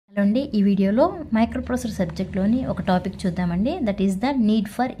అండి ఈ వీడియోలో మైక్రోప్రాసెసర్ సబ్జెక్ట్లోని ఒక టాపిక్ చూద్దామండి. That is the need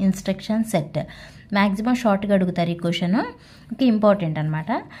for instruction set. Maximum షార్ట్గా అడుగుతారు ఈ క్వశ్చన్, ఓకే, ఇంపార్టెంట్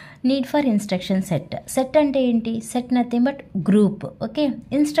అనమాట. Need for instruction set. Set అంటే ఏంటి? Set nothing but group. Okay,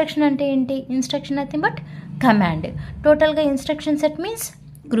 instruction అంటే ఏంటి? Instruction nothing but command. టోటల్గా instruction set means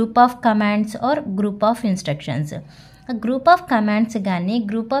group of commands are group of instructions. Group of commands కానీ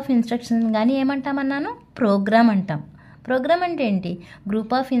group of instructions కానీ ఏమంటామన్నాను? Programme అంటాం. Programme అంటే ఏంటి?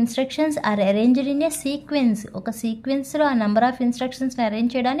 Group of instructions are arranged in a sequence. ఒక సీక్వెన్స్లో ఆ నెంబర్ ఆఫ్ ఇన్స్ట్రక్షన్స్ని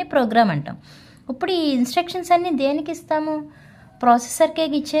అరేంజ్ చేయడాన్ని programme అంటాం. ఇప్పుడు ఈ ఇన్స్ట్రక్షన్స్ అన్నీ దేనికి ఇస్తాము? ప్రాసెసర్కే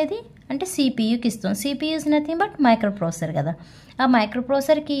ఇచ్చేది అంటే సిపియూకి ఇస్తాం. CPU is nothing but microprocessor కదా. ఆ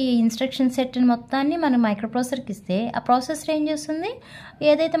మైక్రోప్రాసెసర్కి ఇన్స్ట్రక్షన్ సెట్ మొత్తాన్ని మనం మైక్రోప్రాసెసర్కి ఇస్తే ఆ ప్రాసెసర్ ఏం చేస్తుంది?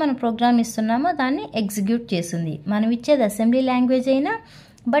 ఏదైతే మనం ప్రోగ్రామ్ ఇస్తున్నామో దాన్ని ఎగ్జిక్యూట్ చేస్తుంది. మనం ఇచ్చేది అసెంబ్లీ లాంగ్వేజ్ అయినా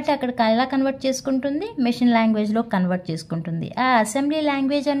బట్ అక్కడ ఎలా కన్వర్ట్ చేసుకుంటుంది? మెషిన్ లాంగ్వేజ్లో కన్వర్ట్ చేసుకుంటుంది. ఆ అసెంబ్లీ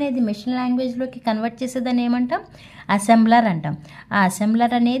లాంగ్వేజ్ అనేది మెషిన్ లాంగ్వేజ్లోకి కన్వర్ట్ చేసేదని ఏమంటాం? అసెంబ్లర్ అంటాం. ఆ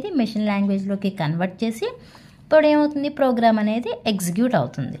అసెంబ్లర్ అనేది మెషిన్ లాంగ్వేజ్లోకి కన్వర్ట్ చేసి ఇప్పుడు ఏమవుతుంది? ప్రోగ్రామ్ అనేది ఎగ్జిక్యూట్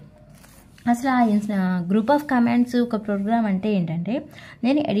అవుతుంది. అసలు ఆ గ్రూప్ ఆఫ్ కమాండ్స్ ఒక ప్రోగ్రామ్ అంటే ఏంటంటే,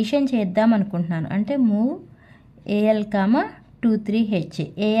 నేను ఎడిషన్ చేద్దాం అనుకుంటున్నాను. అంటే మూవ్ ఏఎల్ 23H.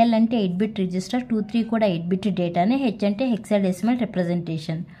 ఏఎల్ అంటే 8-బిట్ రిజిస్టర్, 23 కూడా 8-బిట్ డేటానే, హెచ్ అంటే hexadecimal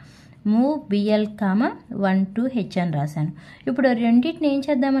representation. Move BL 12H అని రాశాను. ఇప్పుడు రెండింటిని ఏం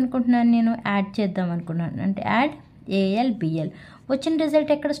చేద్దాం అనుకుంటున్నాను? నేను యాడ్ చేద్దాం అనుకున్నాను. అంటే యాడ్ ఏఎల్ బిఎల్. వచ్చిన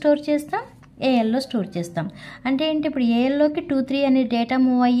రిజల్ట్ ఎక్కడ స్టోర్ చేస్తాం? ఏఎల్లో స్టోర్ చేస్తాం. అంటే ఏంటి? ఇప్పుడు ఏఎల్లోకి 23 అనే డేటా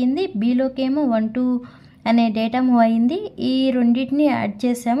మూవ్ అయ్యింది, బిలోకి ఏమో 12 అనే డేటా మూవ్ అయ్యింది. ఈ రెండింటిని యాడ్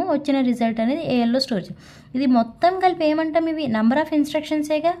చేసాము, వచ్చిన రిజల్ట్ అనేది ఏఎల్లో స్టోర్ చేసాము. ఇది మొత్తం కలిపి ఏమంటాం? ఇవి నంబర్ ఆఫ్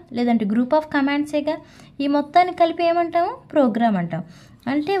ఇన్స్ట్రక్షన్సేగా, లేదంటే గ్రూప్ ఆఫ్ కమాండ్సేగా. ఈ మొత్తాన్ని కలిపి ఏమంటాము? ప్రోగ్రామ్ అంటాం.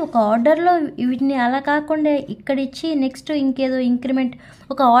 అంటే ఒక ఆర్డర్లో వీటిని అలా కాకుండా ఇక్కడ ఇచ్చి నెక్స్ట్ ఇంకేదో ఇంక్రిమెంట్,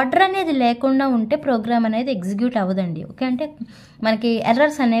 ఒక ఆర్డర్ అనేది లేకుండా ఉంటే ప్రోగ్రామ్ అనేది ఎగ్జిక్యూట్ అవ్వదండి. ఓకే, అంటే మనకి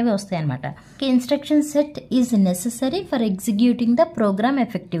ఎర్రర్స్ అనేవి వస్తాయి అనమాట. Instruction set is necessary for executing the programme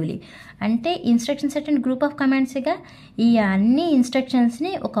effectively. అంటే instruction set and group of కమాండ్స్గా ఈ అన్ని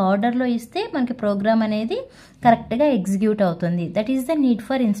ఇన్స్ట్రక్షన్స్ని ఒక ఆర్డర్లో ఇస్తే మనకి ప్రోగ్రామ్ అనేది కరెక్ట్గా ఎగ్జిక్యూట్ అవుతుంది. That is the need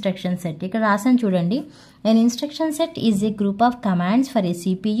for instruction set. ఇక్కడ రాసాను చూడండి. An instruction set is a group of commands for a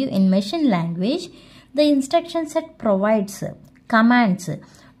CPU in machine language. The instruction set provides commands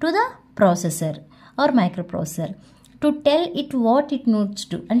to the processor or microprocessor to tell it what it needs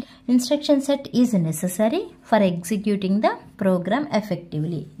to. And instruction set is necessary for executing the program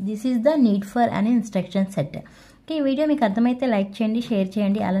effectively. This is the need for an instruction set. ఈ video మీకు అర్థమైతే like చేయండి, share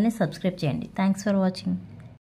చేయండి, అలానే subscribe చేయండి. Thanks for watching.